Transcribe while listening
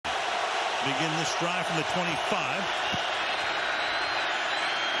begin this drive from the 25.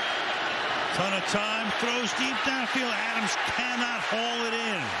 Ton of time, throws deep downfield. Adams cannot haul it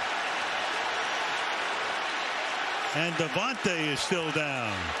in. And Davante is still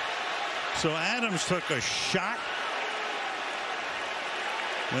down. So Adams took a shot.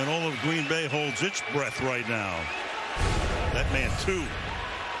 And all of Green Bay holds its breath right now. That man too.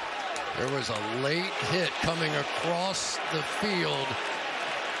 There was a late hit coming across the field.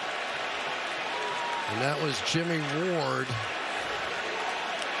 And that was Jimmy Ward.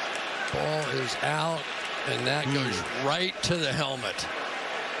 Ball is out, and that goes right to the helmet.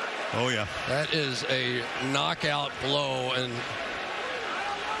 Oh, yeah. That is a knockout blow, and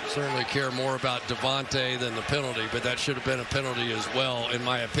certainly care more about Davante than the penalty, but that should have been a penalty as well, in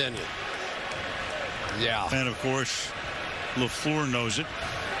my opinion. Yeah. And, of course, LaFleur knows it.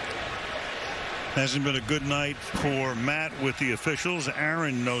 Hasn't been a good night for Matt with the officials.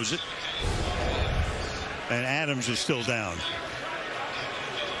 Aaron knows it. And Adams is still down.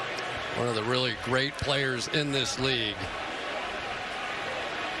 One of the really great players in this league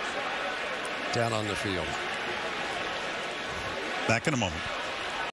down on the field. Back in a moment.